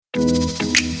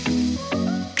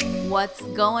What's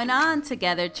going on,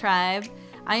 Together Tribe?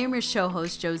 I am your show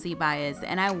host, Josie Baez,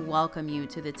 and I welcome you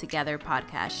to the Together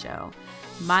podcast show.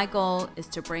 My goal is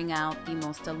to bring out the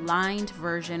most aligned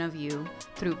version of you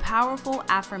through powerful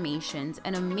affirmations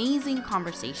and amazing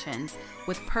conversations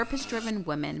with purpose-driven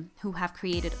women who have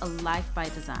created a life by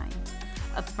design.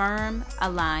 Affirm,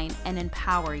 align, and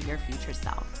empower your future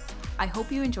self. I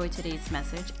hope you enjoyed today's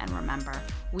message, and remember,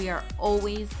 we are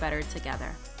always better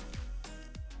together.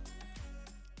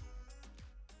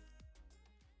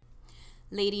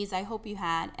 Ladies, I hope you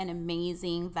had an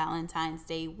amazing Valentine's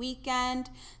Day weekend.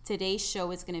 Today's show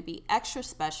is going to be extra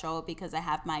special because I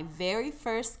have my very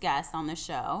first guest on the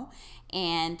show,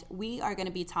 and we are going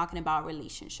to be talking about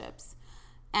relationships.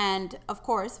 And of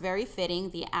course, very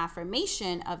fitting, the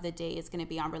affirmation of the day is going to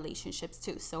be on relationships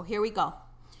too. So here we go.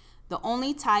 The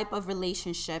only type of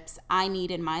relationships I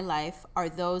need in my life are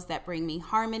those that bring me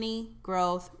harmony,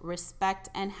 growth, respect,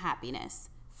 and happiness,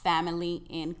 family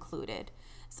included.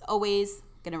 As always,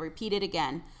 going to repeat it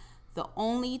again. The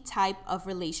only type of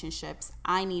relationships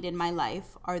I need in my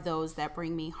life are those that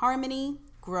bring me harmony,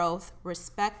 growth,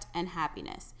 respect, and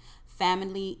happiness,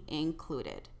 family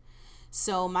included.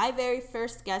 So my very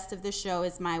first guest of the show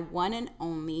is my one and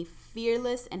only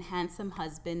fearless and handsome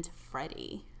husband,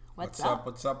 Freddy. What's up?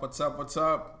 What's up?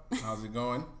 How's it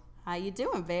going? How you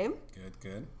doing, babe?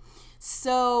 Good.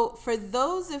 So for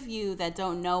those of you that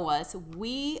don't know us,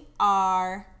 we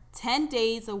are 10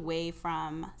 days away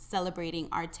from celebrating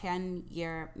our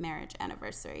 10-year marriage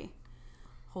anniversary.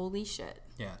 Holy shit.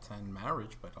 Yeah, 10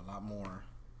 marriage, but a lot more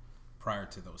prior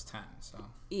to those 10. So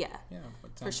Yeah,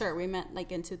 but 10, for sure. We met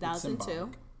like in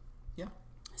 2002. Yeah.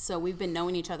 So we've been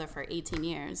knowing each other for 18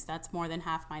 years. That's more than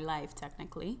half my life,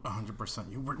 technically.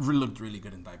 100%. You looked really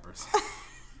good in diapers.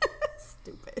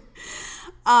 Stupid.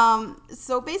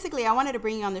 So basically, I wanted to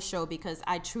bring you on the show because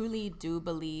I truly do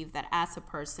believe that as a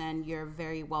person, you're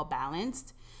very well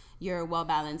balanced. You're a well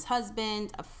balanced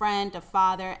husband, a friend, a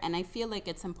father, and I feel like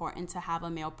it's important to have a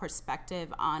male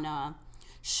perspective on a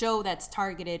show that's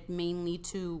targeted mainly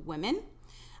to women,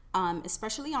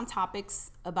 especially on topics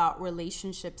about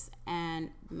relationships and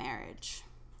marriage.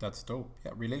 That's dope.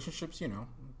 Yeah, relationships,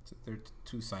 they're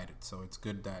two-sided, so it's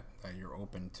good that you're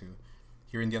open to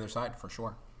hearing the other side, for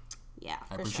sure. Yeah,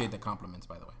 I appreciate the compliments,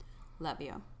 by the way. Love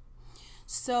you.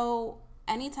 So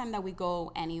anytime that we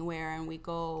go anywhere and we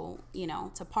go,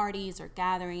 to parties or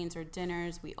gatherings or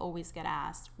dinners, we always get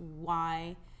asked,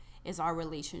 why is our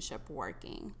relationship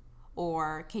working?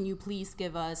 Or can you please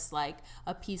give us like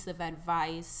a piece of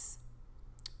advice,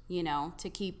 to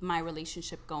keep my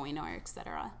relationship going, or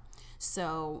etc.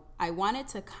 So I wanted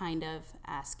to kind of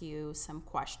ask you some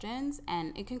questions,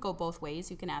 and it can go both ways.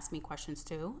 You can ask me questions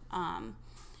too.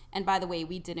 And by the way,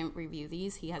 we didn't review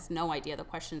these. He has no idea the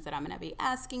questions that I'm going to be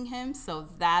asking him. So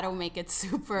that'll make it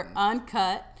super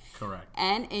uncut. Correct.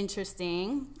 And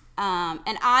interesting.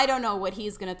 And I don't know what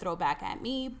he's going to throw back at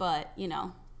me, but,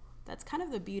 that's kind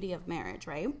of the beauty of marriage,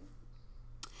 right?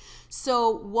 So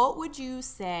what would you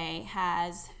say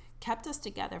has kept us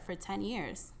together for 10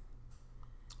 years?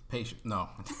 Patient. No.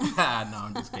 No,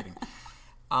 I'm just kidding.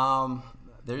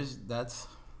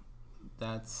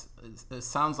 It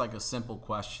sounds like a simple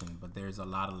question, but there's a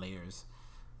lot of layers.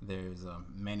 There's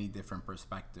many different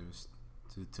perspectives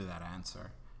to that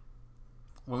answer.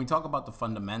 When we talk about the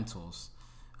fundamentals,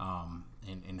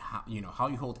 and how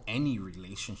you hold any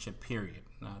relationship, period,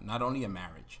 not only a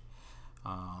marriage,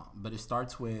 but it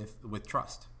starts with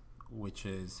trust, which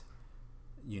is,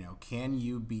 can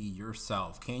you be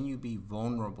yourself? Can you be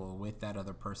vulnerable with that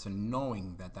other person,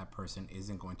 knowing that person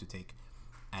isn't going to take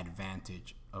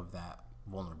advantage of that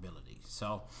vulnerability?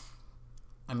 So,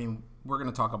 we're going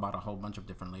to talk about a whole bunch of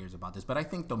different layers about this, but I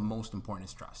think the most important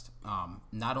is trust.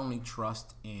 Not only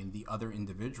trust in the other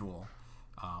individual,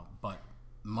 but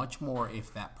much more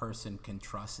if that person can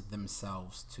trust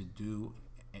themselves to do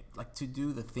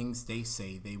the things they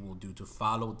say they will do, to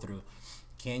follow through.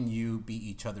 Can you be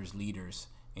each other's leaders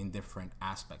in different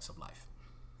aspects of life?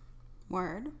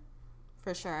 Word.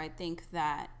 For sure. I think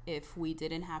that if we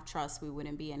didn't have trust, we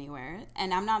wouldn't be anywhere.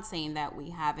 And I'm not saying that we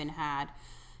haven't had,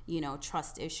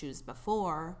 trust issues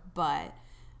before, but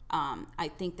I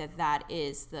think that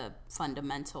is the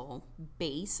fundamental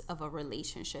base of a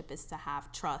relationship, is to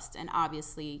have trust. And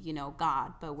obviously,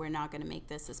 God, but we're not going to make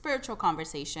this a spiritual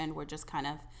conversation. We're just kind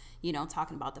of,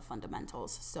 talking about the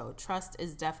fundamentals. So trust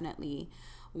is definitely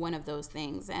one of those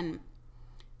things. And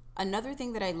another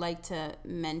thing that I like to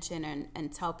mention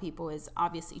and tell people is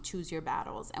obviously choose your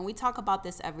battles. And we talk about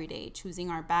this every day, choosing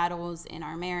our battles in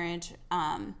our marriage,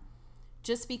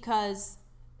 just because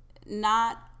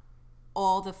not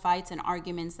all the fights and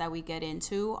arguments that we get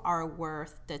into are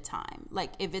worth the time.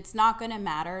 Like, if it's not going to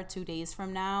matter 2 days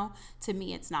from now, to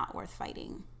me, it's not worth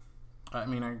fighting. I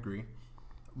mean, I agree.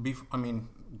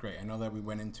 Great. I know that we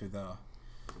went into that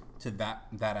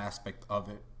aspect of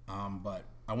it, but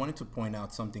I wanted to point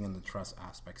out something in the trust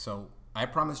aspect. So I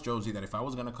promised Josie that if I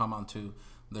was going to come onto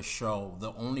the show,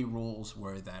 the only rules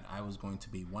were that I was going to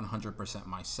be 100%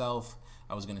 myself.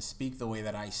 I was going to speak the way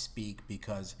that I speak,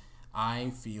 because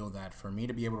I feel that for me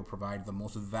to be able to provide the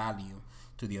most value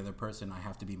to the other person, I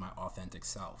have to be my authentic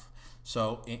self.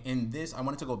 So in this, I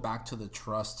wanted to go back to the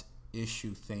trust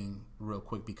issue thing real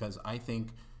quick, because I think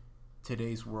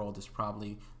today's world is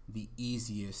probably the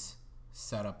easiest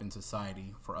setup in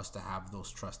society for us to have those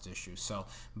trust issues. So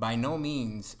by no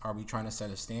means are we trying to set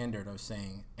a standard of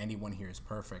saying anyone here is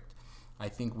perfect. I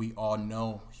think we all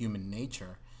know human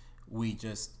nature. We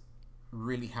just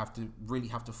really have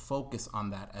to focus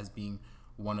on that as being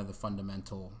one of the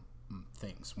fundamental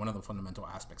things, one of the fundamental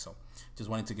aspects. So just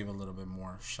wanted to give a little bit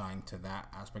more shine to that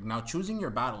aspect. Now, choosing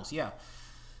your battles. Yeah.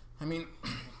 I mean,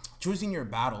 choosing your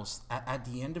battles, at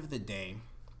the end of the day,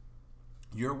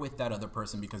 you're with that other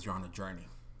person because you're on a journey.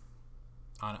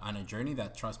 On a journey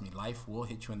that, trust me, life will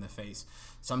hit you in the face.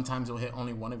 Sometimes it'll hit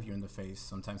only one of you in the face.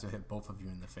 Sometimes it'll hit both of you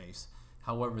in the face.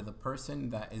 However, the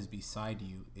person that is beside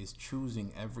you is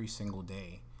choosing every single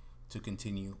day to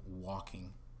continue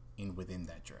walking within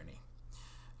that journey.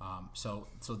 So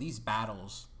these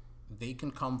battles, they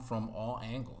can come from all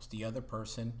angles. The other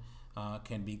person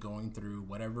can be going through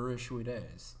whatever issue it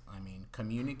is. I mean,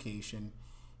 communication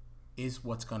is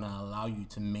what's going to allow you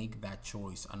to make that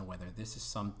choice on whether this is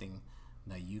something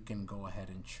that you can go ahead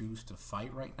and choose to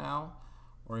fight right now,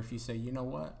 or if you say, you know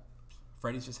what,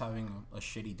 Freddy's just having a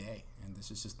shitty day, and this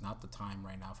is just not the time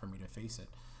right now for me to face it,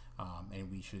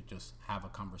 and we should just have a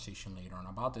conversation later on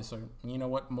about this. Or, you know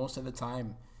what, most of the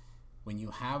time, when you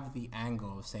have the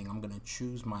angle of saying, I'm going to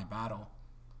choose my battle,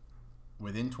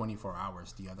 within 24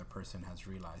 hours, the other person has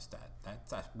realized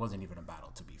that wasn't even a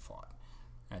battle to be fought.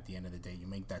 At the end of the day, you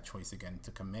make that choice again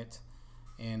to commit,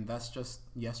 and that's just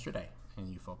yesterday,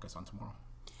 and you focus on tomorrow.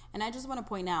 And I just want to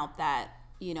point out that,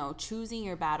 you know, choosing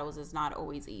your battles is not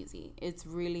always easy. It's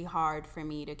really hard for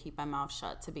me to keep my mouth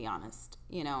shut, to be honest.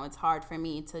 You know, it's hard for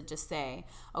me to just say,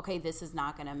 okay, this is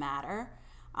not going to matter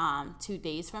 2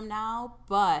 days from now,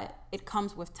 but it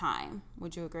comes with time.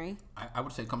 Would you agree? I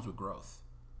would say it comes with growth,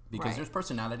 because there's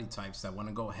personality types that want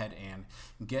to go ahead and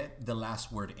get the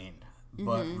last word in.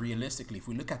 But realistically, if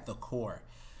we look at the core,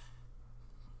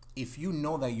 if you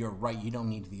know that you're right, you don't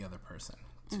need the other person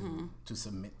to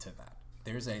submit to that.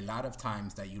 There's a lot of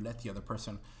times that you let the other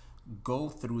person go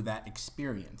through that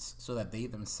experience so that they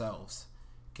themselves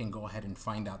can go ahead and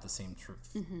find out the same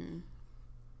truth.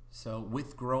 So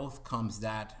with growth comes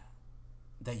that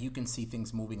you can see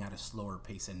things moving at a slower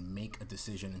pace and make a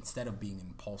decision instead of being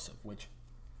impulsive, which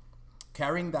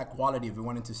carrying that quality, if we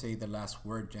wanted to say the last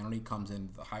word, generally comes in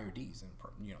the higher D's and,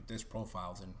 you know, disc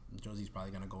profiles, and Josie's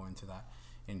probably going to go into that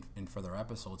in further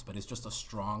episodes, but it's just a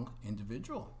strong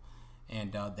individual,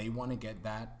 and they want to get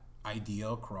that idea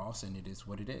across, and it is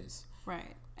what it is.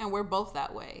 Right. And we're both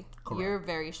that way. Correct. You're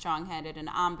very strong-headed, and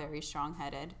I'm very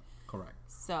strong-headed. Correct.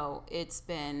 So it's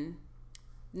been,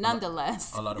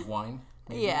 nonetheless, a lot of wine,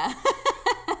 maybe? Yeah.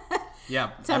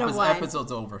 Yeah,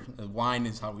 episode's over. Wine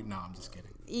is how we... No, I'm just kidding.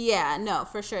 Yeah, no,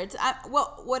 for sure.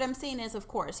 Well, what I'm saying is, of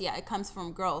course, yeah, it comes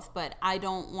from growth, but I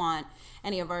don't want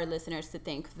any of our listeners to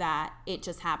think that it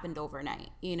just happened overnight.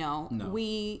 You know, No.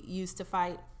 We used to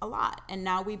fight a lot, and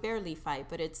now we barely fight,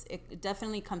 but it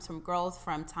definitely comes from growth,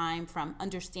 from time, from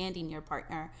understanding your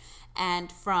partner, and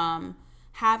from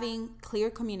having clear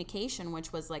communication,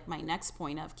 which was like my next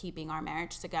point of keeping our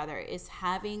marriage together, is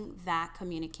having that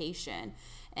communication.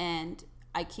 And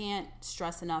I can't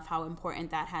stress enough how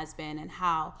important that has been, and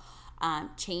how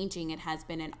changing it has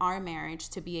been in our marriage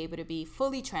to be able to be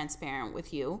fully transparent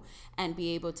with you and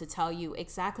be able to tell you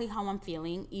exactly how I'm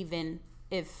feeling, even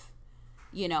if,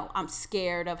 you know, I'm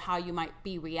scared of how you might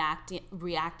be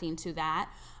reacting to that.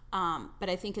 But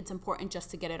I think it's important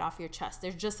just to get it off your chest.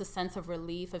 There's just a sense of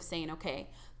relief of saying, okay,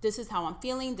 this is how I'm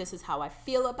feeling, this is how I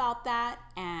feel about that,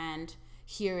 and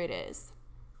here it is.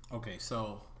 Okay,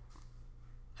 so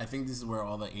I think this is where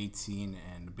all the 18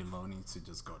 and below need to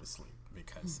just go to sleep,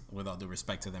 because with all due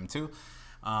respect to them too,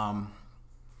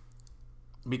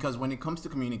 because when it comes to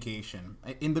communication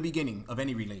in the beginning of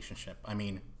any relationship, I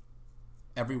mean,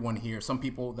 everyone here, some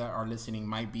people that are listening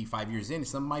might be 5 years in,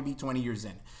 some might be 20 years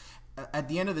in. At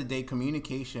the end of the day,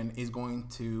 communication is going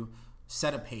to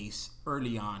set a pace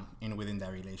early on within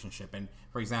that relationship. And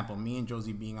for example, me and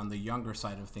Josie being on the younger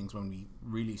side of things when we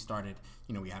really started,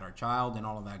 you know, we had our child and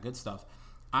all of that good stuff.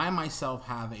 I myself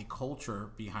have a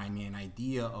culture behind me, an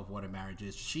idea of what a marriage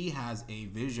is. She has a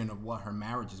vision of what her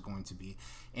marriage is going to be.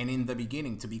 And in the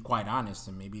beginning, to be quite honest,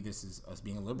 and maybe this is us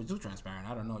being a little bit too transparent,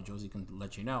 I don't know, Josie can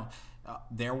let you know,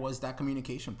 there was that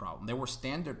communication problem. There were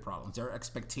standard problems. There were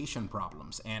expectation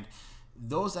problems. And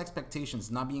those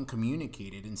expectations not being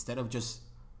communicated, instead we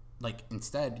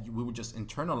would just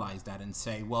internalize that and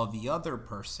say, well, the other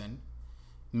person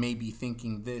may be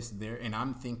thinking this there and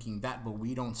I'm thinking that, but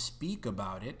we don't speak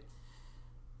about it.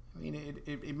 I mean,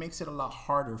 it makes it a lot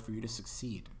harder for you to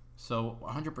succeed. So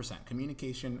 100%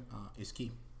 communication is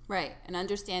key. Right. And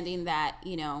understanding that,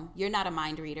 you're not a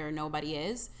mind reader. Nobody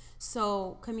is.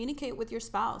 So communicate with your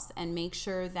spouse and make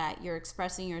sure that you're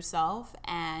expressing yourself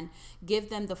and give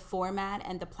them the format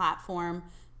and the platform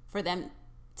for them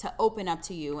to open up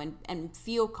to you and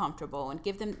feel comfortable, and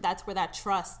give them, that's where that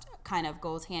trust kind of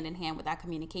goes hand in hand with that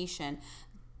communication.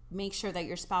 Make sure that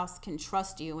your spouse can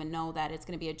trust you and know that it's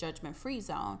going to be a judgment-free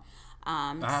zone.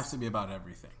 That has to be about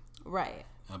everything. Right.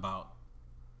 About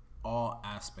all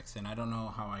aspects. And I don't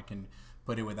know how I can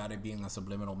put it without it being a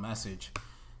subliminal message.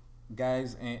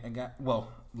 Guys,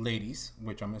 ladies,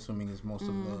 which I'm assuming is most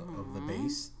of the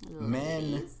base.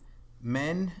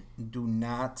 Men do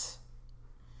not...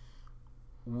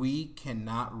 We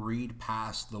cannot read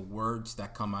past the words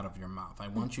that come out of your mouth. I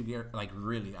want you to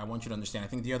I want you to understand. I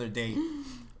think the other day,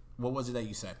 what was it that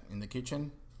you said in the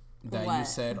kitchen? That what? You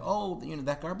said,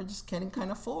 that garbage is getting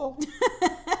kind of full.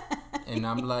 And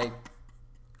I'm like,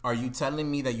 are you telling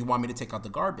me that you want me to take out the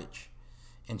garbage?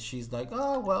 And she's like,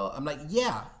 oh, well, I'm like,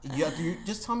 yeah, you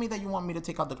just tell me that you want me to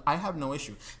take out I have no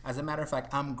issue. As a matter of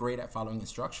fact, I'm great at following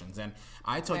instructions. And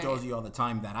I tell Josie all the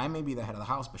time that I may be the head of the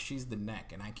house, but she's the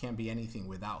neck, and I can't be anything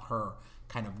without her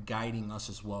kind of guiding us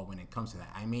as well when it comes to that.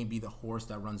 I may be the horse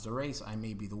that runs the race. I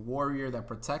may be the warrior that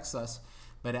protects us.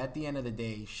 But at the end of the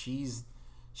day, she's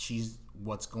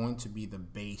what's going to be the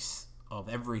base of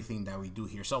everything that we do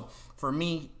here. So for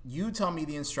me, you tell me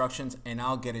the instructions and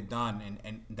I'll get it done.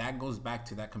 And that goes back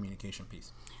to that communication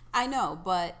piece. I know,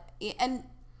 but in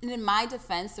my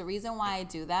defense, the reason why I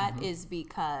do that is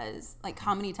because,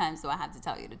 how many times do I have to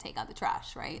tell you to take out the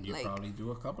trash, right? You probably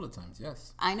do a couple of times,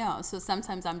 yes. I know. So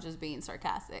sometimes I'm just being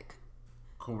sarcastic.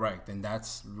 Correct. And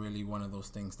that's really one of those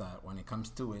things that when it comes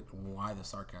to it, why the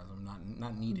sarcasm?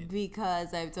 Not needed.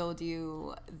 Because I've told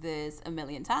you this a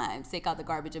million times. Take out the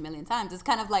garbage a million times. It's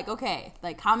kind of okay,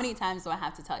 how many times do I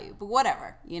have to tell you? But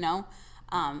whatever,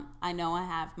 I know I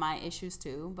have my issues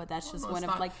too, but that's just one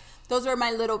of those are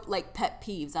my little pet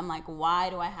peeves. I'm like,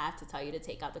 why do I have to tell you to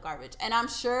take out the garbage? And I'm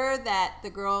sure that the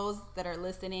girls that are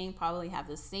listening probably have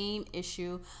the same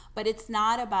issue, but it's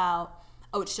not about,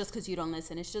 it's just because you don't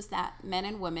listen. It's just that men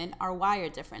and women are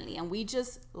wired differently. And we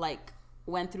just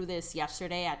went through this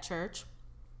yesterday at church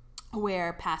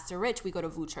where Pastor Rich, we go to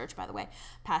VU Church, by the way.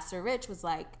 Pastor Rich was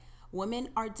like, women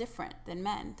are different than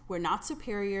men. We're not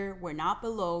superior. We're not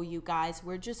below you guys.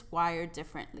 We're just wired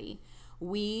differently.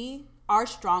 Our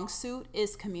strong suit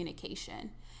is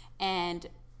communication. And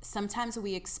sometimes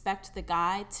we expect the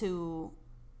guy to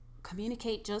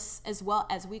communicate just as well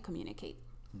as we communicate.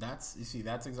 That's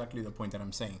exactly the point that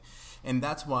I'm saying. And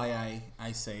that's why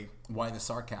I say, why the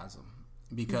sarcasm?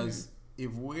 Because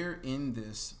if we're in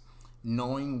this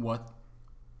knowing what,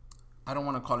 I don't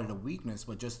want to call it a weakness,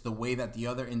 but just the way that the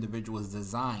other individual is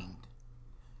designed,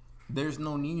 there's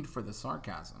no need for the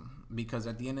sarcasm. Because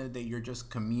at the end of the day, you're just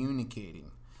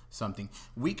communicating something.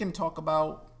 We can talk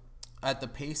about at the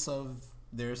pace of,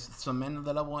 there's some men of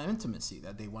the level of intimacy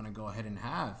that they want to go ahead and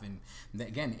have. And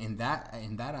again, in that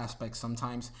aspect,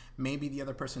 sometimes maybe the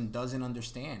other person doesn't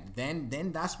understand.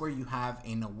 Then that's where you have,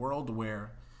 in a world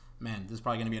where, man, this is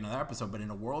probably going to be another episode, but in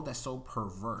a world that's so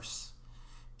perverse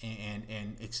and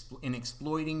in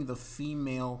exploiting the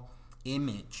female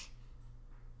image,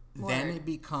 then it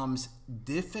becomes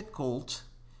difficult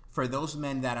for those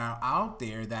men that are out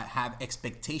there that have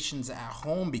expectations at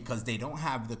home because they don't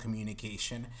have the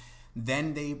communication.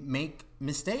 Then they make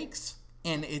mistakes.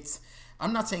 And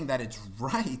I'm not saying that it's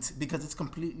right, because it's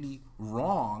completely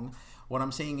wrong. What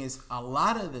I'm saying is, a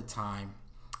lot of the time,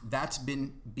 that's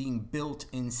been being built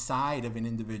inside of an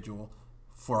individual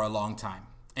for a long time.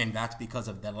 And that's because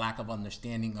of the lack of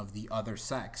understanding of the other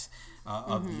sex,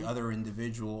 of the other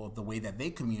individual, of the way that they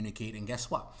communicate. And guess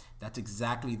what? That's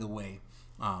exactly the way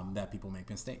that people make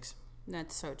mistakes.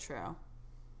 That's so true.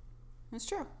 It's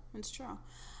true. It's true.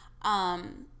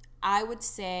 I would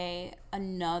say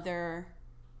another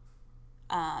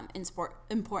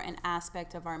important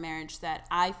aspect of our marriage that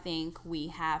I think we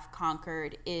have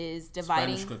conquered is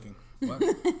dividing. Spanish cooking. What?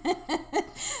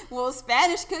 Well,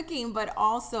 Spanish cooking, but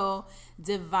also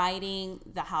dividing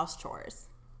the house chores.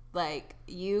 Like,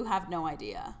 you have no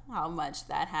idea how much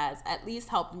that has at least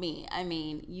helped me. I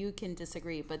mean, you can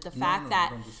disagree, but the fact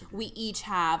that we each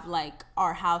have like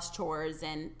our house chores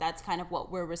and that's kind of what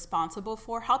we're responsible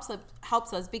for helps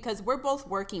us because we're both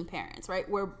working parents, right?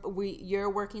 You're a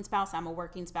working spouse, I'm a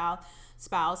working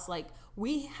spouse. Like,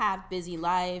 we have busy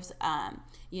lives.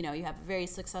 You know, you have a very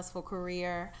successful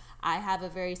career. I have a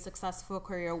very successful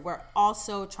career. We're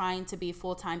also trying to be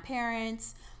full-time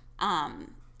parents.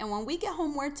 And when we get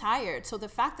home, we're tired. So the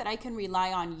fact that I can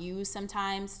rely on you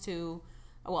sometimes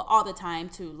all the time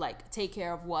to like take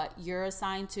care of what you're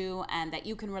assigned to, and that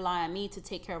you can rely on me to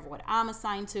take care of what I'm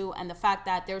assigned to, and the fact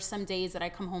that there's some days that I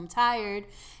come home tired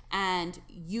and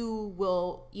you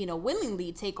will, you know,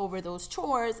 willingly take over those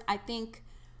chores, I think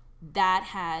that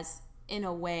has, in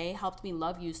a way, helped me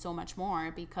love you so much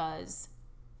more because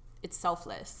it's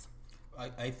selfless.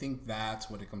 I think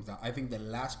that's what it comes down. I think the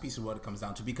last piece of what it comes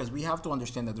down to, because we have to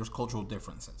understand that there's cultural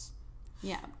differences.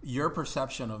 Yeah. Your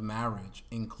perception of marriage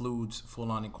includes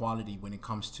full-on equality when it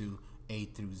comes to A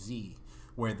through Z,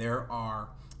 where there are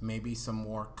maybe some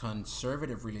more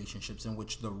conservative relationships in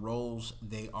which the roles,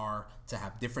 they are to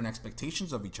have different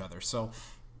expectations of each other. So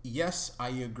yes, I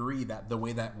agree that the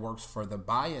way that works for the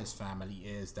Baez family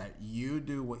is that you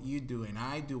do what you do and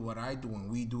I do what I do,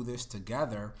 and we do this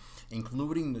together,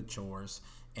 including the chores,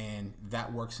 and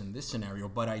that works in this scenario.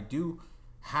 But I do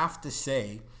have to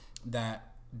say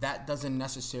that that doesn't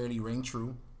necessarily ring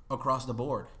true across the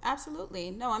board.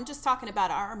 Absolutely. No, I'm just talking about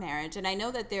our marriage. And I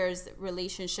know that there's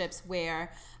relationships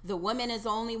where the woman is the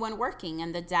only one working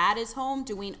and the dad is home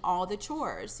doing all the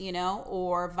chores, you know,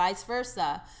 or vice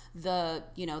versa. The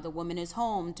woman is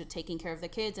home taking care of the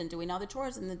kids and doing all the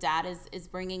chores, and the dad is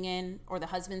bringing in, or the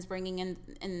husband's bringing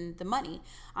in the money.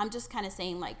 I'm just kind of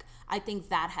saying, like, I think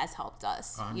that has helped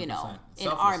us, 100%. you know, in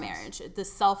our marriage, the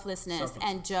selflessness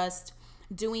and just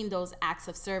doing those acts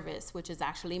of service, which is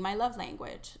actually my love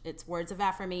language. It's words of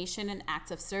affirmation and acts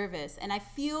of service. And I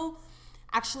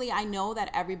know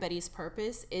that everybody's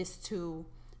purpose is to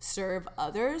serve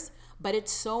others, but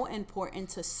it's so important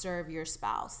to serve your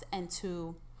spouse and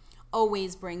to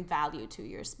always bring value to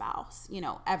your spouse, you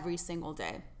know, every single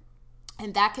day.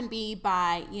 And that can be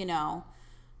by, you know,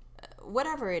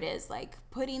 whatever it is, like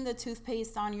putting the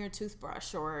toothpaste on your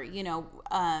toothbrush, or, you know,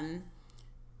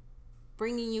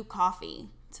 bringing you coffee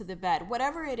to the bed,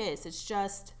 whatever it is. It's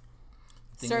just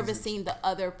servicing the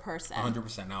other person.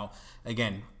 100%. Now,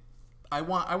 again, I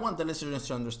want the listeners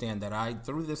to understand that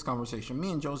through this conversation,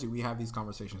 me and Josie, we have these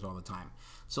conversations all the time.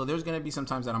 So there's going to be some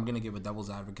times that I'm going to give a devil's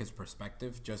advocate's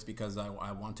perspective, just because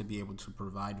I want to be able to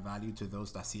provide value to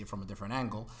those that see it from a different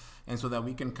angle, and so that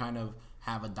we can kind of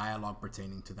have a dialogue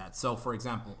pertaining to that. So, for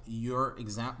example,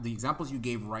 the examples you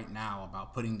gave right now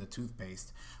about putting the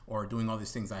toothpaste or doing all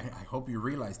these things, I hope you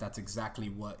realize that's exactly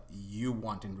what you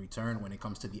want in return when it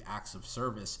comes to the acts of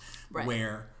service, right,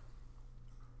 where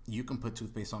you can put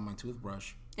toothpaste on my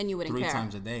toothbrush and you wouldn't 3 care.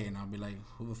 times a day, and I'll be like,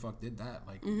 who the fuck did that?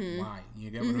 Like, why? You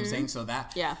get what I'm saying? So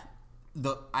that, yeah,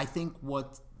 I think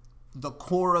what the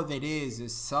core of it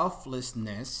is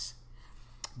selflessness,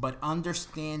 but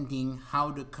understanding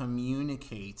how to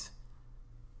communicate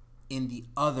in the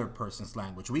other person's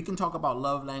language. We can talk about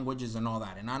love languages and all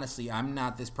that, and honestly, I'm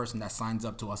not this person that signs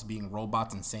up to us being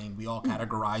robots and saying we all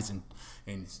categorize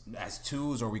in as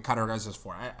 2s or we categorize as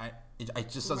 4. It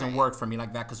just doesn't work for me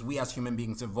like that, because we as human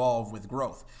beings evolve with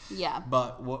growth. Yeah.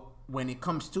 But when it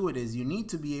comes to it is you need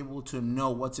to be able to know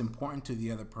what's important to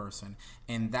the other person,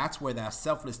 and that's where that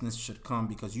selflessness should come,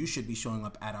 because you should be showing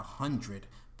up at 100%,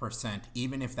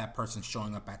 even if that person's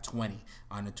showing up at 20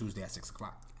 on a Tuesday at 6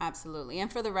 o'clock. Absolutely.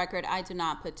 And for the record, I do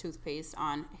not put toothpaste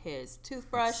on his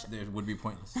toothbrush. It would be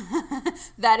pointless.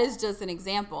 That is just an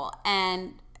example.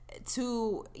 And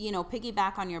to, you know,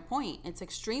 piggyback on your point, it's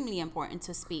extremely important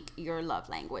to speak your love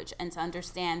language and to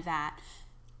understand that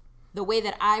the way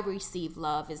that I receive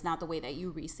love is not the way that you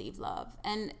receive love.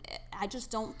 And I just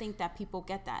don't think that people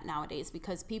get that nowadays,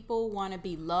 because people want to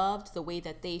be loved the way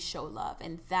that they show love.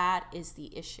 And that is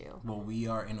the issue. Well, we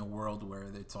are in a world where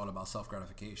it's all about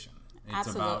self-gratification. It's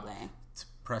Absolutely. about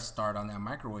press start on that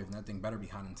microwave and that thing better be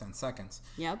hot in 10 seconds.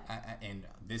 Yep. And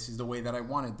this is the way that I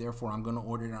want it. Therefore, I'm going to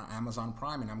order it on Amazon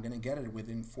Prime and I'm going to get it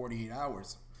within 48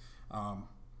 hours.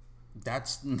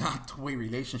 That's not the way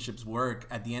relationships work.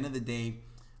 At the end of the day,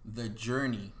 the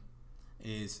journey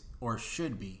is, or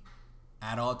should be,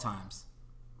 at all times,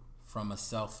 from a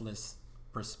selfless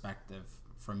perspective,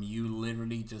 from you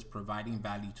literally just providing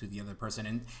value to the other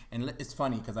person. And it's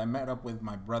funny because I met up with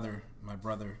my brother.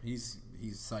 He's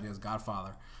Sadia's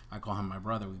godfather. I call him my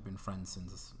brother. We've been friends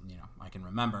since, I can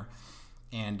remember.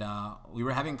 And we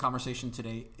were having a conversation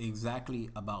today exactly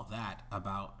about that,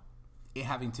 about it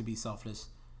having to be selfless,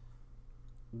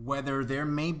 whether there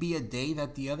may be a day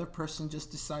that the other person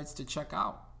just decides to check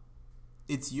out.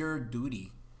 It's your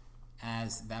duty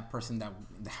as that person that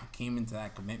came into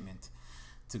that commitment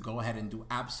to go ahead and do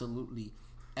absolutely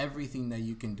everything that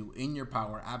you can do in your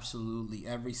power, absolutely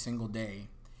every single day,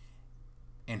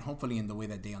 and hopefully in the way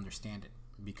that they understand it.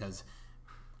 Because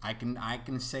I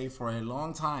can say for a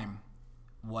long time,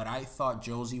 what I thought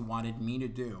Josie wanted me to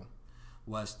do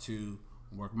was to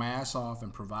work my ass off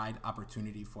and provide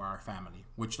opportunity for our family,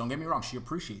 which, don't get me wrong, she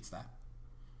appreciates that.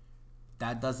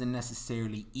 That doesn't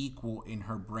necessarily equal in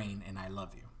her brain, and I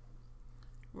love you.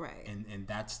 Right. And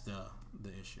that's the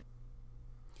issue.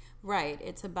 Right.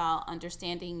 It's about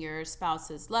understanding your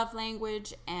spouse's love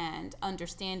language and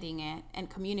understanding it and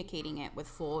communicating it with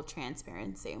full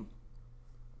transparency.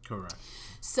 Correct.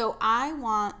 So I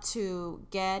want to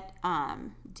get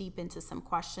deep into some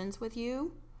questions with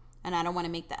you. And I don't want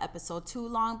to make the episode too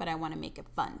long, but I want to make it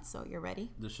fun. So you're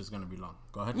ready? This is going to be long.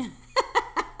 Go ahead.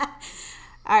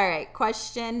 All right.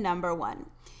 Question number 1.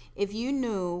 If you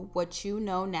knew what you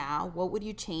know now, what would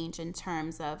you change in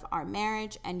terms of our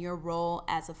marriage and your role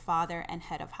as a father and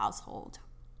head of household?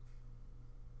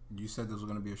 You said this was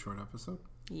going to be a short episode?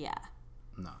 Yeah.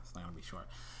 No, it's not going to be short.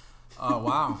 Oh,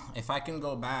 wow. If I can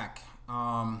go back,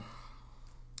 I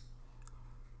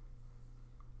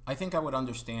think I would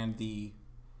understand the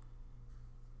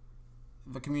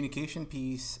communication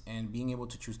piece and being able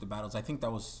to choose the battles. I think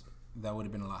that would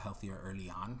have been a lot healthier early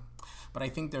on. But I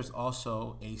think there's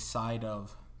also a side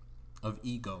of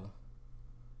ego,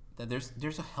 that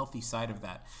there's a healthy side of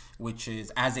that, which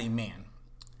is as a man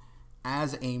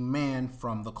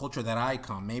from the culture that I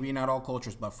come, maybe not all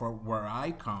cultures, but for where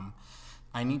I come,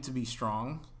 I need to be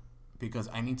strong because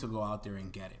I need to go out there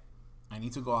and get it. I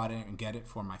need to go out there and get it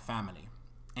for my family.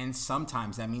 And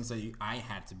sometimes that means that I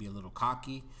had to be a little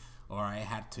cocky, or I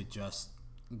had to just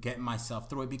get myself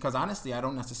through it, because honestly, I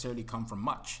don't necessarily come from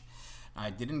much. I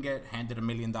didn't get handed $1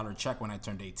 million check when I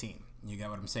turned 18. You get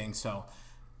what I'm saying? So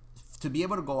to be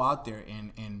able to go out there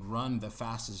and run the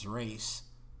fastest race,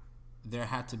 there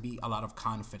had to be a lot of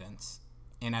confidence.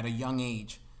 And at a young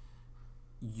age,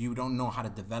 you don't know how to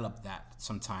develop that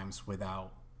sometimes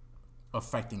without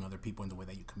affecting other people in the way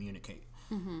that you communicate.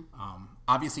 Mm-hmm.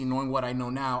 Obviously, knowing what I know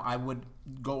now, I would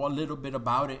go a little bit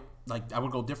about it. Like, I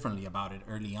would go differently about it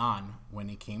early on when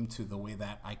it came to the way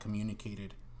that I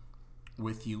communicated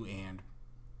with you and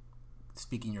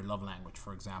speaking your love language,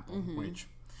 for example, mm-hmm. which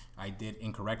I did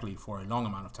incorrectly for a long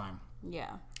amount of time.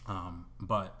 Yeah.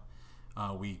 But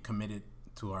we committed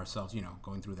to ourselves,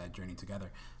 going through that journey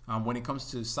together. When it comes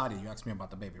to Sadia, you asked me about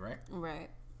the baby, right? Right.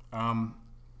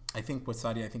 I think with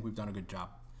Sadia, I think we've done a good job.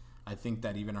 I think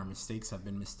that even our mistakes have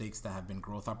been mistakes that have been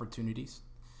growth opportunities.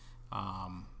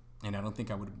 And I don't think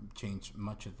I would change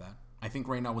much of that. I think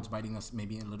right now what's biting us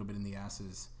maybe a little bit in the ass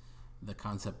is the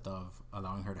concept of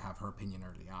allowing her to have her opinion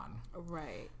early on.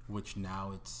 Right. Which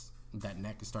now that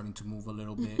neck is starting to move a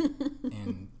little bit.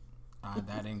 And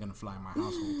that ain't going to fly in my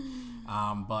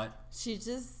household. But she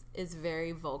just is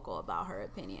very vocal about her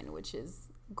opinion, which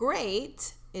is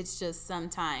great. It's just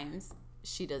sometimes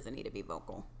she doesn't need to be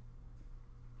vocal.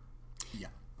 Yeah.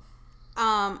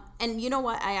 And you know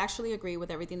what? I actually agree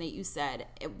with everything that you said.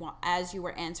 As you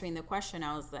were answering the question,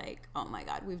 I was like, oh my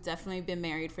God, we've definitely been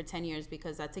married for 10 years,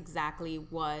 because that's exactly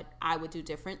what I would do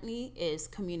differently, is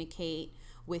communicate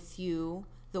with you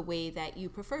the way that you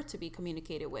prefer to be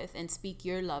communicated with, and speak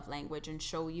your love language and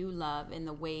show you love in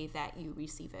the way that you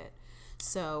receive it.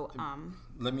 So,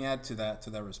 let me add to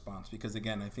that response, because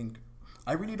again, I think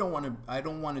I really don't want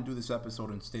to do this episode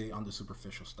and stay on the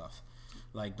superficial stuff.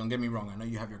 Like, don't get me wrong. I know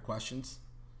you have your questions.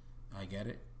 I get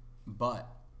it. But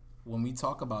when we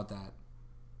talk about that,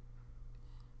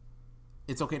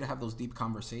 it's okay to have those deep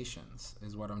conversations,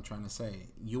 is what I'm trying to say.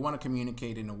 You want to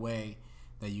communicate in a way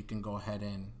that you can go ahead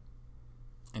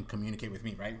and communicate with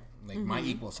me, right? Like, mm-hmm. my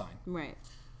equal sign. Right.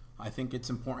 I think it's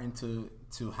important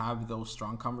to have those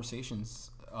strong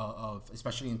conversations of,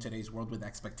 especially in today's world with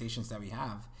expectations that we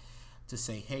have, to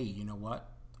say, hey, you know what?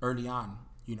 Early on,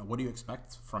 what do you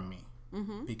expect from me?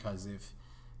 Mm-hmm. Because if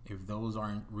those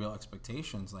aren't real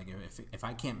expectations, like if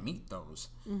I can't meet those,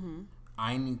 mm-hmm.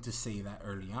 I need to say that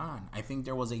early on. I think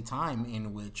there was a time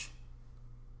in which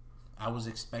I was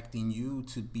expecting you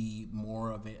to be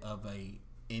more of a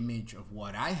image of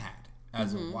what I had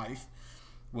as mm-hmm. a wife.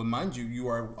 Well, mind you, you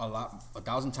are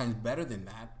 1,000 times better than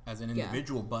that as an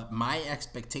individual, yeah. But my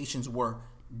expectations were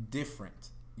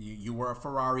different. You were a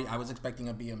Ferrari. I was expecting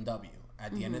a BMW. At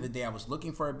the mm-hmm. end of the day, I was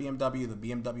looking for a BMW. The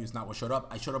BMW is not what showed up.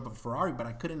 I showed up a Ferrari, but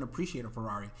I couldn't appreciate a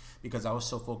Ferrari because I was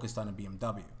so focused on a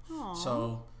BMW. Aww.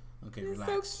 So Okay, You're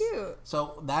relax. so cute.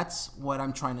 So that's what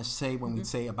I'm trying to say when we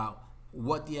say about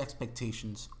what the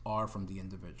expectations are from the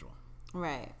individual.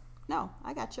 Right. No,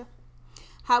 I got you.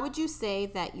 How would you say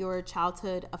that your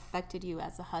childhood affected you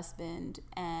as a husband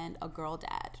and a girl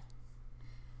dad?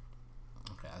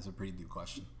 Okay, that's a pretty deep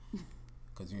question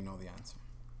because you know the answer.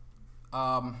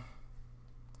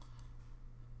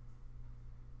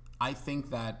 I think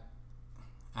that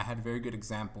I had very good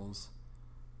examples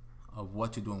of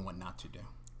what to do and what not to do.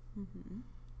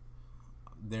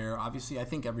 There, obviously, I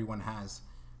think everyone has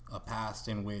a past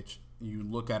in which you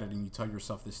look at it and you tell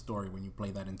yourself this story when you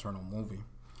play that internal movie.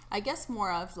 I guess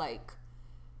more of like,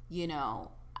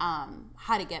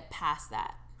 how to get past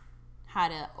that, how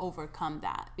to overcome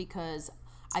that, because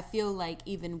I feel like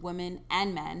even women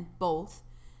and men both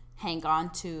hang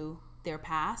on to their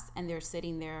past and they're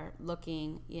sitting there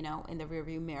looking, in the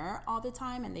rearview mirror all the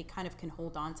time, and they kind of can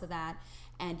hold on to that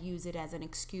and use it as an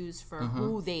excuse for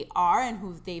who they are and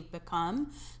who they've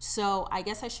become. So I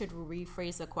guess I should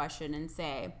rephrase the question and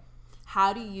say,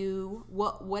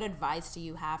 what advice do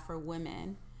you have for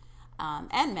women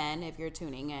and men, if you're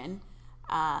tuning in,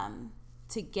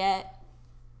 to get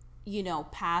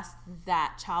past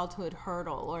that childhood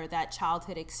hurdle or that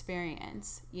childhood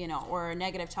experience, or a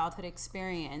negative childhood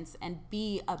experience, and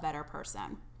be a better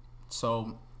person?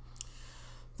 So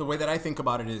the way that I think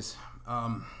about it is,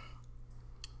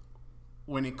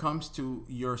 when it comes to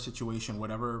your situation,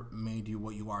 whatever made you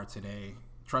what you are today,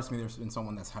 trust me, there's been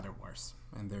someone that's had it worse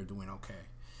and they're doing okay.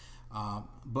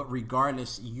 But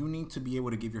regardless, you need to be able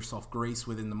to give yourself grace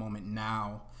within the moment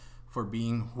now for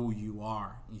being who you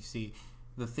are. You see,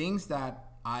 the things that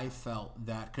I felt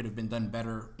that could have been done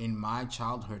better in my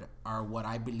childhood are what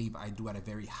I believe I do at a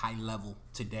very high level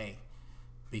today.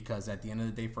 Because at the end of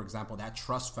the day, for example, that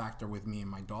trust factor with me and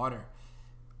my daughter,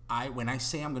 when I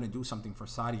say I'm going to do something for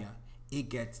Sadia, it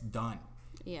gets done.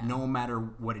 Yeah. No matter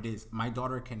what it is. My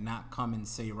daughter cannot come and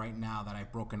say right now that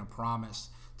I've broken a promise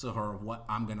to her what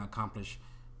I'm going to accomplish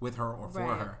with her or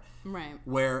for her. Right.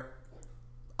 Where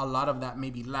a lot of that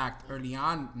maybe lacked early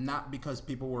on, not because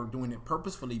people were doing it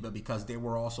purposefully, but because they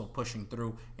were also pushing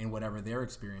through in whatever their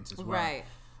experiences were. Right.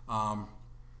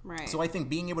 Right. So I think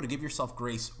being able to give yourself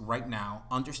grace right now,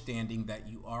 understanding that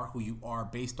you are who you are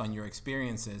based on your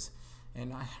experiences,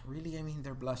 and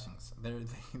they're blessings.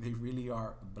 They really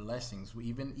are blessings.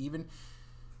 Even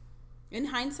in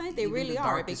hindsight, they really the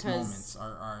are, darkest because moments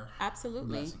are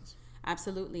absolutely, blessings.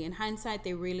 Absolutely. In hindsight,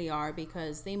 they really are,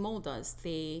 because they mold us.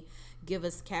 They give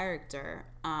us character.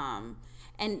 And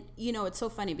it's so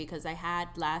funny because I had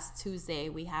last Tuesday,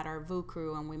 we had our VU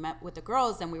crew and we met with the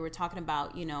girls and we were talking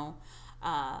about,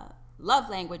 love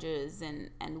languages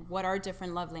and what our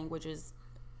different love languages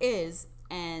is.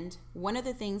 And one of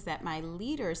the things that my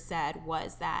leader said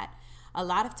was that a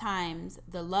lot of times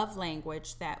the love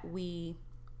language that we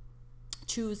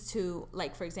choose to,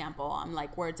 like, for example,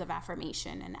 like words of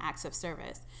affirmation and acts of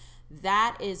service,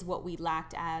 that is what we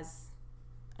lacked as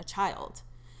a child.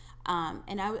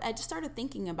 And I just started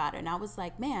thinking about it, and I was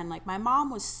like, man, like my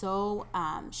mom was so,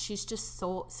 she's just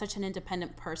such an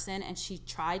independent person, and she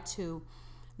tried to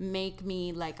make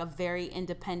me like a very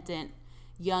independent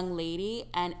young lady,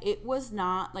 and it was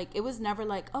never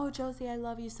like, oh, Josie, I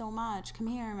love you so much, come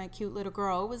here, my cute little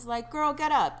girl. It was like, girl,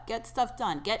 get up, get stuff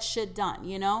done, get shit done,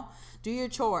 do your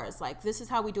chores, like this is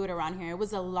how we do it around here. It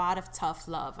was a lot of tough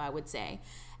love, I would say.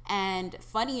 And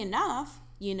funny enough,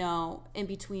 in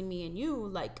between me and you,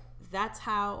 like that's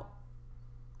how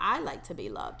I like to be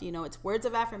loved. It's words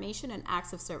of affirmation and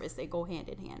acts of service. They go hand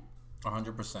in hand.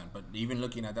 100%. But even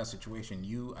looking at that situation,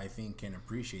 you, I think, can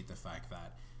appreciate the fact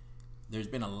that there's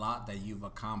been a lot that you've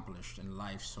accomplished in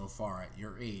life so far at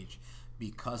your age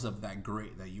because of that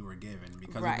grit that you were given,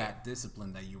 because of that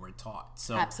discipline that you were taught.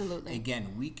 So absolutely.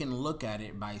 Again, we can look at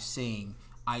it by saying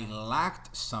I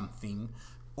lacked something,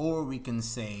 or we can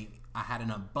say I had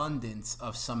an abundance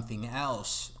of something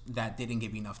else that didn't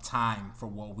give enough time for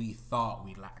what we thought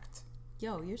we lacked.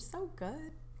 Yo, you're so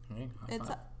good. Hey,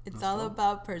 it's all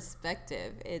about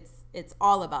perspective. It's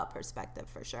all about perspective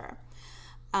for sure.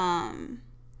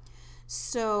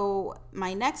 So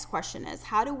my next question is,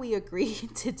 how do we agree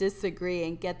to disagree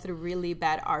and get through really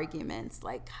bad arguments?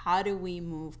 Like, how do we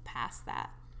move past that?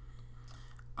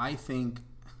 I think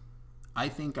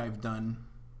I've been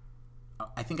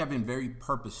very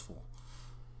purposeful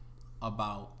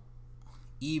about,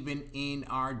 even in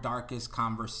our darkest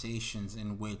conversations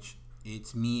in which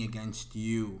it's me against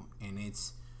you and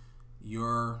it's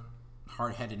your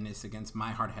hard-headedness against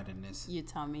my hard-headedness. You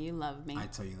tell me you love me. I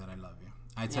tell you that I love you.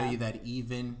 I tell you that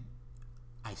even,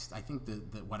 I think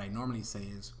that what I normally say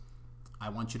is, I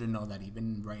want you to know that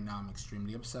even right now I'm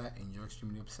extremely upset and you're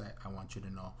extremely upset. I want you to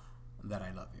know that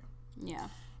I love you. Yeah.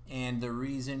 And the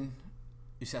reason,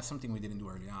 you see, that's something we didn't do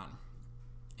early on.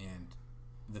 And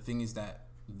the thing is that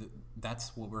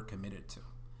that's what we're committed to.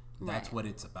 That's right. what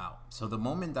it's about. So the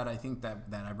moment that I think that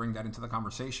I bring that into the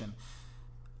conversation,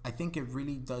 I think it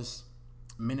really does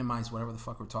minimize whatever the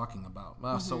fuck we're talking about.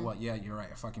 Well, so what? Yeah, you're right.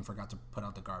 I fucking forgot to put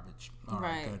out the garbage. All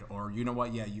right, good. Or you know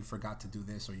what? Yeah, you forgot to do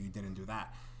this or you didn't do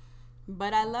that.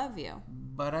 But I love you.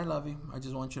 But I love you. I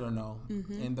just want you to know.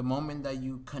 And the moment that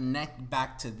you connect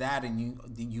back to that and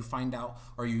you find out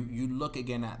or you look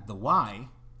again at the why,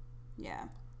 yeah,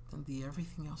 then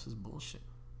everything else is bullshit.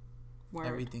 Word.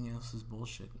 Everything else is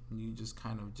bullshit. You just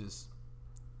kind of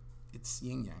it's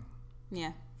yin yang.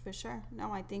 Yeah, for sure.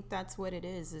 No, I think that's what it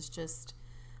is. It's just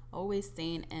always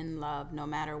staying in love no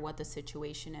matter what the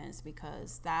situation is,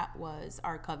 because that was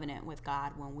our covenant with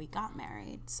God when we got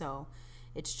married. So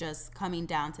it's just coming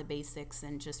down to basics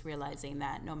and just realizing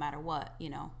that no matter what,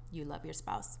 you love your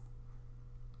spouse.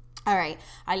 All right.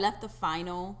 I left the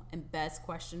final and best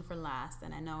question for last.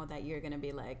 And I know that you're going to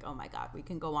be like, oh my God, we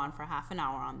can go on for half an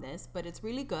hour on this, but it's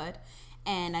really good.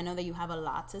 And I know that you have a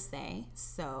lot to say,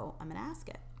 so I'm going to ask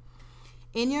it.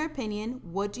 In your opinion,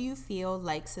 what do you feel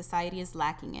like society is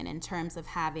lacking in terms of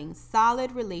having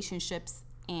solid relationships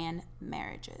and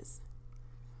marriages?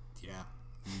 Yeah.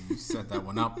 You set that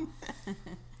one up.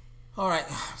 All right.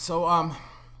 So,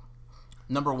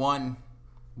 number one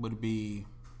would be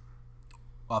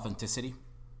authenticity,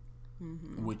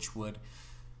 which would,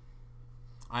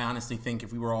 I honestly think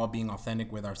if we were all being authentic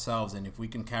with ourselves and if we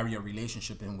can carry a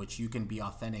relationship in which you can be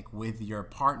authentic with your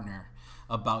partner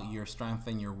about your strengths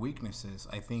and your weaknesses,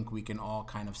 I think we can all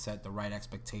kind of set the right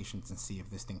expectations and see if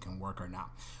this thing can work or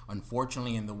not.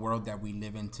 Unfortunately, in the world that we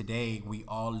live in today, we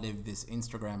all live this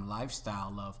Instagram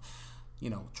lifestyle of,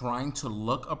 trying to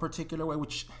look a particular way,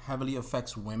 which heavily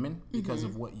affects women because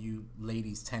of what you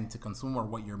ladies tend to consume or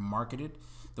what you're marketed,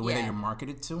 the way that you're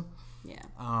marketed to.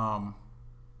 Yeah.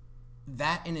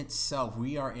 That in itself,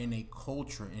 we are in a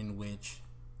culture in which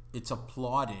it's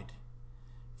applauded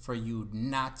for you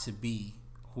not to be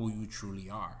who you truly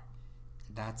are.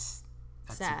 That's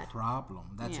sad. A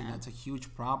problem. That's a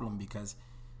huge problem, because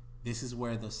this is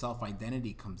where the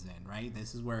self-identity comes in, right?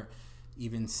 This is where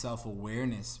even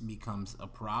self-awareness becomes a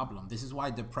problem. This is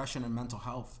why depression and mental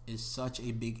health is such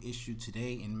a big issue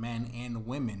today in men and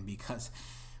women, because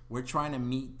we're trying to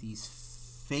meet these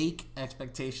fake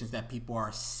expectations that people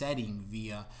are setting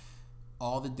via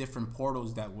all the different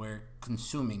portals that we're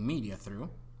consuming media through.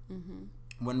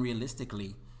 When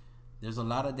realistically, there's a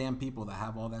lot of damn people that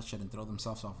have all that shit and throw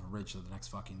themselves off a ridge the next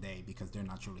fucking day because they're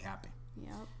not truly happy.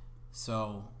 Yep.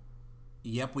 So,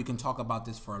 we can talk about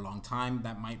this for a long time.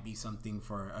 That might be something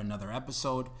for another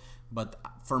episode. But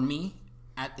for me,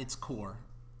 at its core,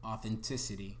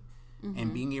 authenticity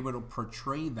and being able to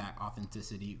portray that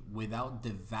authenticity without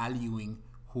devaluing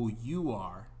who you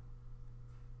are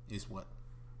is what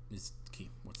is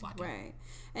key. What's lacking. Right.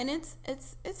 And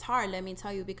it's hard, let me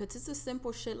tell you, because it's a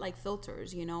simple shit like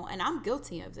filters, and I'm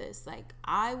guilty of this. Like,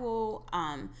 I will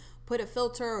put a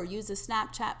filter or use a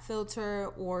Snapchat filter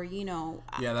or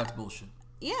yeah, that's bullshit.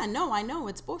 Yeah, no, I know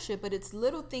it's bullshit, but it's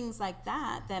little things like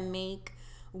that make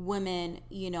women,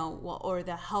 or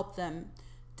that help them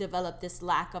develop this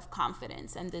lack of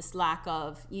confidence and this lack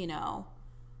of,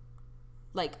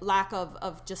 lack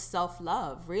of just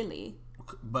self-love, really.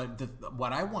 But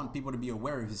what I want people to be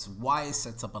aware of is why it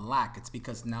sets up a lack. It's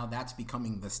because now that's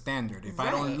becoming the standard. If I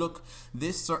don't look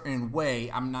this certain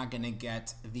way, I'm not going to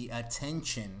get the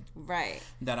attention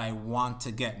that I want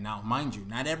to get. Now, mind you,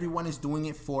 not everyone is doing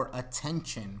it for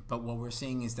attention. But what we're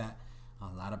seeing is that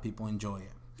a lot of people enjoy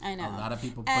it. I know. A lot of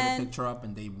people put a picture up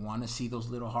and they want to see those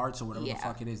little hearts or whatever the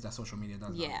fuck it is that social media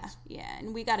does. Yeah.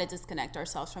 And we got to disconnect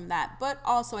ourselves from that. But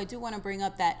also, I do want to bring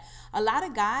up that a lot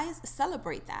of guys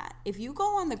celebrate that. If you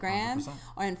go on the gram 100%.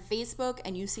 or on Facebook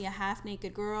and you see a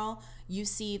half-naked girl, you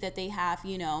see that they have,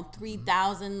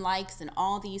 3,000 likes and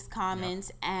all these comments.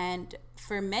 Yep. And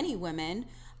for many women,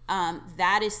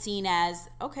 that is seen as,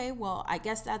 okay, well, I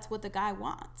guess that's what the guy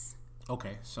wants.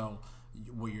 Okay, so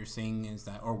what you're saying is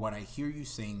that, or what I hear you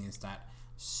saying is that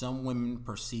some women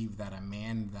perceive that a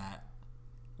man that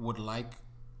would like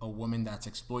a woman that's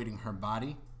exploiting her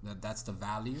body, that's the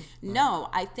value? No,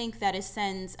 I think that it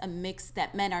sends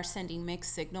that men are sending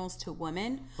mixed signals to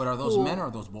women. But are those men or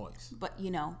are those boys? But,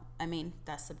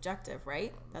 that's subjective,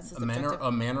 right? That's a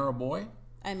man or a boy?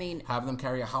 I mean, have them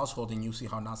carry a household and you see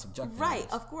how not subjective right, it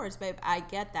is. Of course, babe, I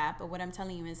get that, but what I'm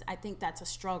telling you is I think that's a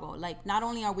struggle. Like, not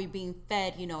only are we being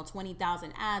fed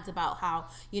 20,000 ads about how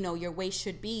your waist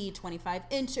should be 25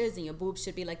 inches and your boobs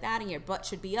should be like that and your butt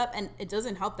should be up, and it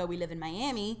doesn't help that we live in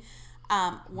Miami.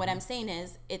 What I'm saying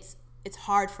is it's it's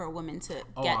hard for a woman to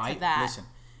get to that. Listen,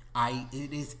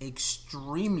 it is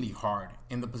extremely hard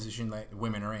in the position that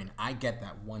women are in. I get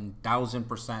that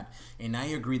 1,000%, and I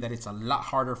agree that it's a lot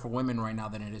harder for women right now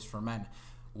than it is for men.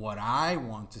 What I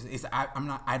want to say is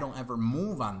I don't ever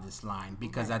move on this line,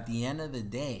 because at the end of the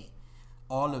day,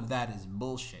 all of that is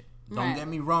bullshit. Don't get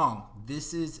me wrong.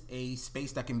 This is a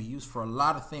space that can be used for a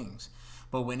lot of things,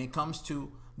 but when it comes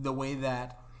to the way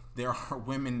that there are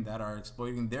women that are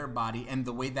exploiting their body and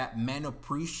the way that men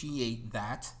appreciate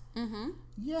that,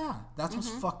 yeah, that's what's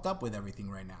fucked up with everything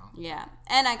right now. Yeah.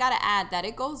 And I gotta add that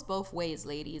it goes both ways,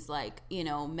 ladies. Like, you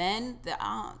know, men,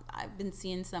 I've been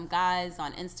seeing some guys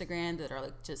on Instagram that are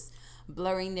like just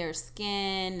blurring their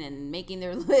skin and making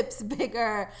their lips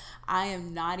bigger. I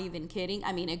am not even kidding.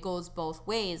 I mean, it goes both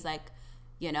ways. Like,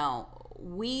 you know,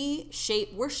 we're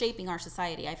shaping our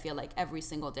society, I feel like, every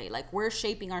single day. Like, we're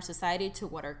shaping our society to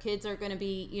what our kids are going to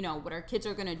be, you know, what our kids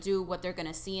are going to do, what they're going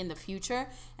to see in the future.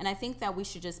 And I think that we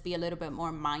should just be a little bit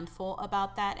more mindful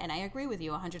about that. And I agree with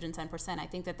you 110%. I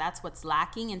think that that's what's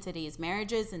lacking in today's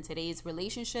marriages and today's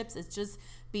relationships. It's just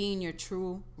being your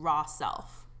true raw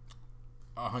self.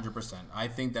 100%. I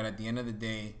think that at the end of the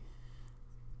day,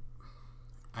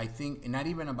 I think not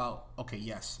even about, okay,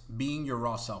 yes, being your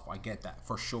raw self. I get that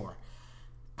for sure.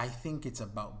 I think it's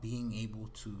about being able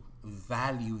to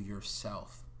value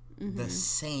yourself the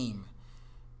same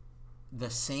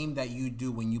that you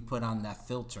do when you put on that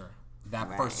filter.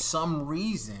 That for some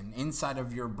reason inside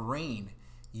of your brain,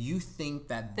 you think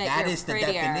that is the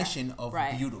definition of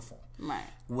beautiful. Right.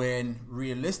 When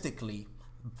realistically,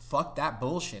 fuck that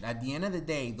bullshit. At the end of the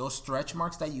day, those stretch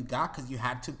marks that you got because you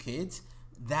had 2 kids,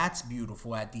 that's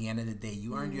beautiful. At the end of the day,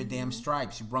 you earned your damn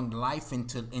stripes. You brought life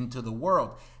into the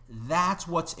world. That's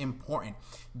what's important.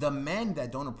 The men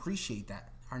that don't appreciate that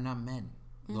are not men.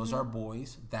 Those are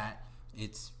boys that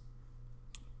it's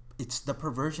the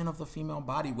perversion of the female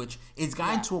body, which it's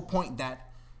gotten to a point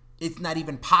that it's not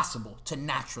even possible to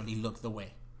naturally look the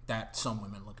way that some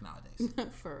women look nowadays.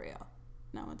 For real.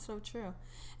 No, it's so true.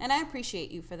 And I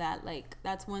appreciate you for that. Like,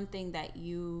 that's one thing that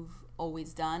you've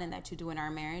always done and that you do in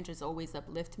our marriage is always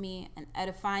uplift me and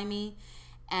edify me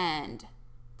and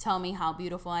tell me how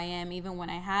beautiful I am, even when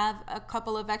I have a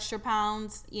couple of extra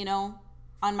pounds, you know,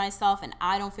 on myself and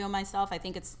I don't feel myself. I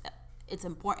think it's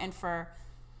important for,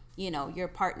 you know, your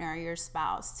partner or your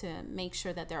spouse to make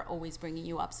sure that they're always bringing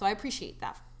you up. So I appreciate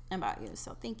that about you.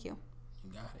 So thank you.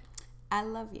 You got it. I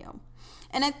love you.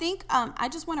 And I think I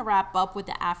just want to wrap up with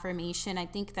the affirmation. I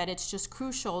think that it's just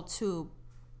crucial to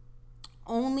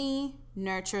only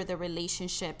nurture the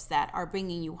relationships that are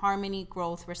bringing you harmony,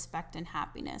 growth, respect, and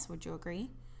happiness. Would you agree?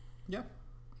 Yeah.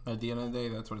 At the end of the day,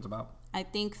 that's what it's about. I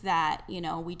think that, you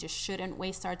know, we just shouldn't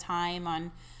waste our time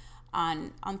on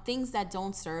things that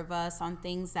don't serve us, on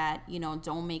things that, you know,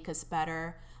 don't make us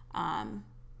better.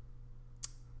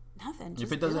 Nothing.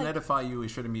 If it doesn't edify you, it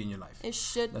shouldn't be in your life. It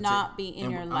should not be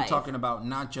in your life. I'm talking about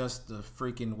not just the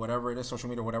freaking whatever it is, social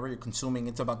media, whatever you're consuming.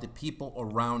 It's about the people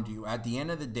around you. At the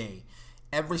end of the day,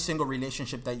 every single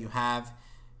relationship that you have,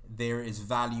 there is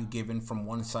value given from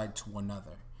one side to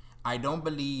another. I don't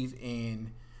believe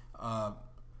in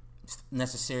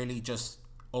necessarily just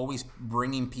always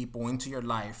bringing people into your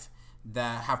life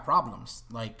that have problems.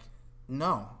 Like,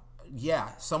 no.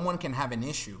 Yeah, someone can have an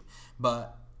issue,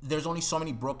 but there's only so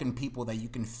many broken people that you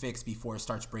can fix before it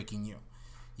starts breaking you.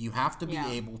 You have to be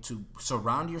able to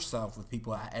surround yourself with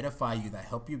people that edify you, that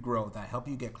help you grow, that help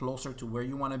you get closer to where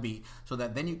you want to be, so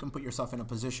that then you can put yourself in a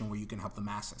position where you can help the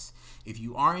masses. If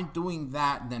you aren't doing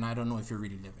that, then I don't know if you're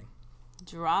really living.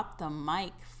 Drop the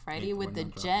mic, Freddy, with the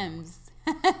gems.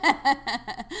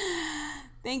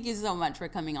 Thank you so much for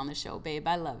coming on the show, babe.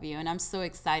 I love you. And I'm so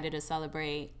excited to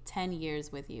celebrate 10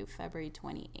 years with you, February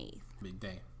 28th. Big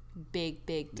day.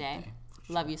 Big day.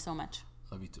 Sure. Love you so much.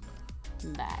 Love you too.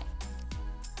 Bye.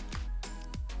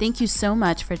 Thank you so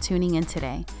much for tuning in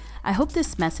today. I hope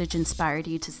this message inspired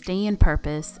you to stay in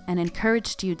purpose and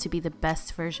encouraged you to be the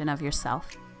best version of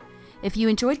yourself. If you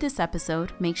enjoyed this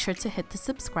episode, make sure to hit the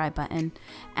subscribe button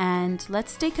and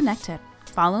let's stay connected.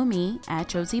 Follow me at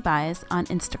Josie Baez on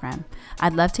Instagram.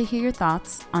 I'd love to hear your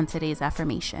thoughts on today's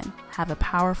affirmation. Have a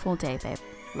powerful day, babe.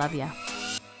 Love ya.